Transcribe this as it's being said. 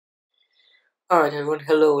Alright everyone,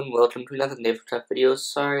 hello and welcome to another Naval video.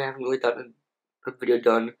 Sorry I haven't really gotten a video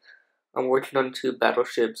done. I'm working on 2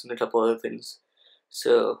 battleships and a couple other things.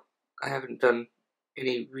 So, I haven't done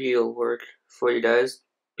any real work for you guys.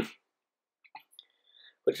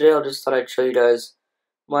 But today I just thought I'd show you guys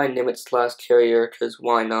my Nimitz class carrier, because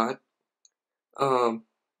why not?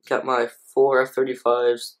 Got my 4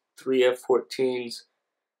 F-35s, 3 F-14s,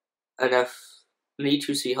 an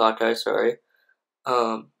E-2C Hawkeye, sorry.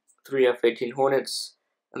 3 F-18 Hornets,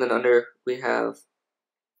 and then under we have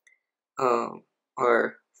our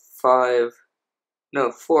 4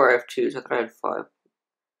 F2s. I thought I had 5.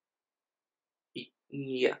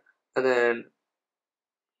 Yeah, and then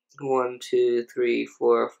 1, 2, 3,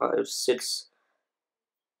 4, 5, 6.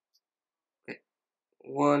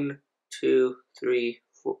 1, 2, 3,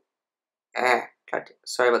 4.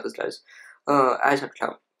 Sorry about this, guys. I just have to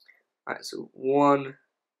count. Alright, so 1,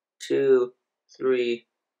 2, 3,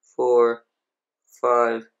 4,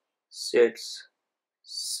 5, 6,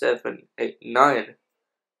 7, 8, 9.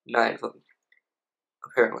 9 of them,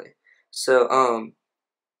 apparently. So,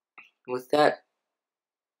 with that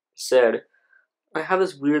said, I have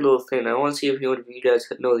this weird little thing. I want to see if anyone of you guys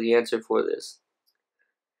know the answer for this.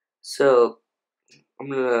 So,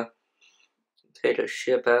 I'm gonna take a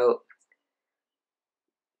ship out,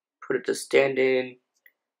 put it to standing,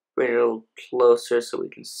 bring it a little closer so we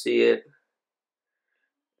can see it,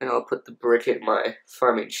 and I'll put the brick in my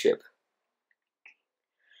farming ship.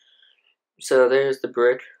 So there's the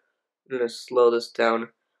brick. I'm gonna slow this down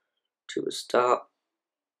to a stop.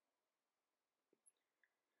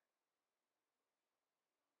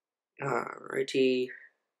 Alrighty,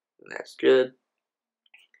 that's good.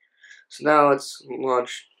 So now let's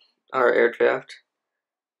launch our aircraft.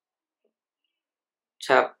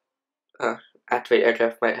 Tap, activate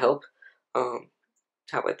aircraft might help.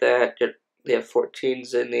 Tap like that, get the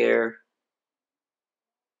F-14s in the air.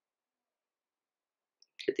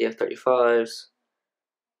 Get the F-35s.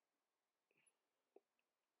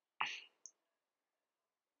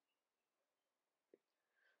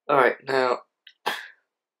 Alright, now,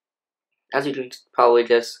 as you can probably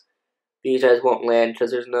guess, these guys won't land because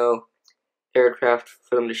there's no aircraft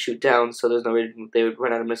for them to shoot down, so there's no reason they would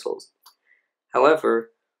run out of missiles.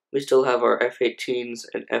 However, we still have our F-18s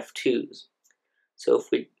and F-2s. So if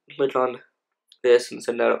we click on this and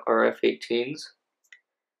send out our F-18s,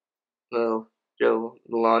 they'll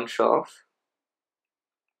launch off.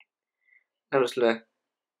 I'm just gonna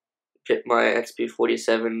get my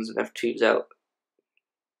XB-47s and F-2s out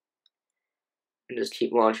and just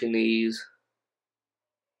keep launching these.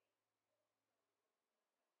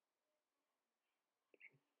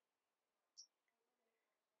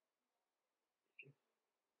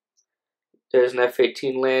 There's an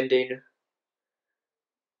F-18 landing.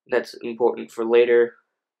 That's important for later.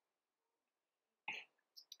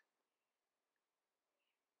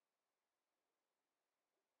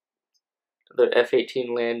 Another F-18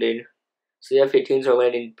 landing. So the F-18s are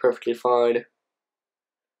landing perfectly fine.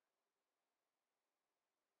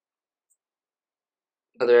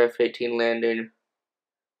 Another F-18 landing.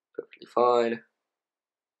 Perfectly fine.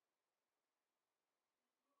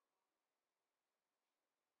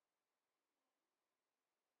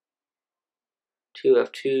 Two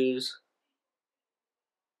F-2s.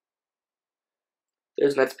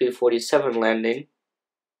 There's an XB-47 landing.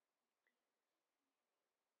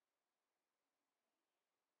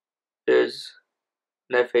 There's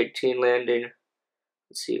an F-18 landing.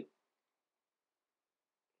 Let's see.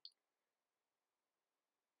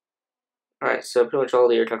 Alright, so pretty much all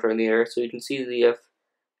the aircraft are in the air, so you can see the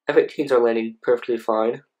F-18s are landing perfectly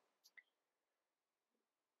fine.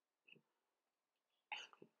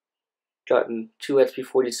 Gotten 2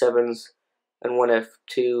 XB-47s and 1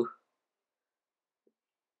 F-2.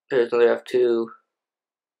 There's another F-2.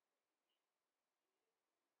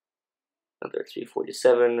 Another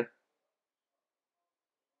XB-47.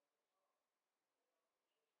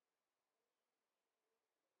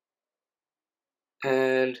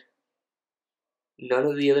 And none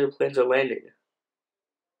of the other planes are landing.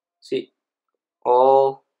 See,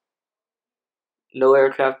 no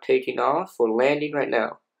aircraft taking off or landing right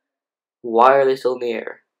now. Why are they still in the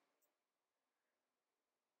air?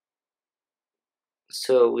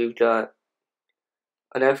 So we've got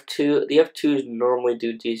an F-2. The F-2s normally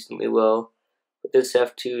do decently well, but this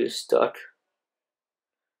F-2 is stuck.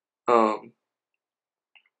 Another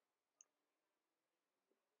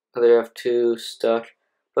F-2 stuck.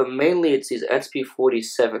 But mainly it's these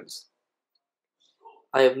XB-47s.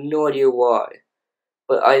 I have no idea why.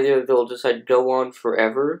 But either they'll decide to go on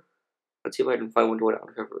forever. Let's see if I can find one going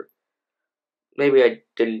on forever. Maybe I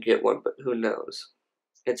didn't get one, but who knows.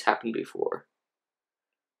 It's happened before.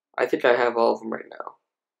 I think I have all of them right now.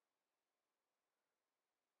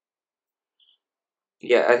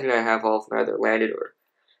 Yeah, I think I have all of them either landed or...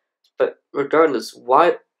 But regardless,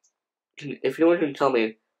 why... If anyone can tell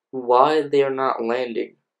me why they are not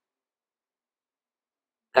landing,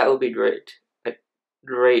 that would be great. Like,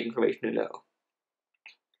 great information to know.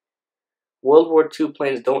 World War II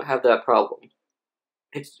planes don't have that problem.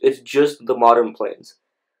 It's just the modern planes.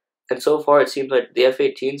 And so far, it seems like the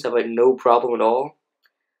F-18s have like no problem at all.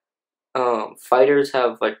 Fighters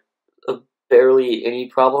have like barely any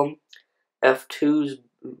problem. F-2s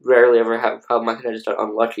rarely ever have a problem. I think I just got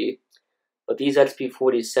unlucky. But these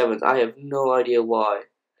XP-47s, I have no idea why.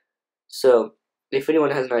 So, if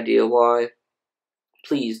anyone has an idea why,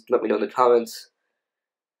 please let me know in the comments.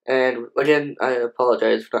 And again, I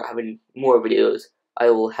apologize for not having more videos. I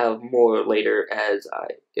will have more later as I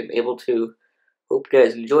am able to. Hope you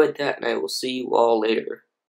guys enjoyed that, and I will see you all later.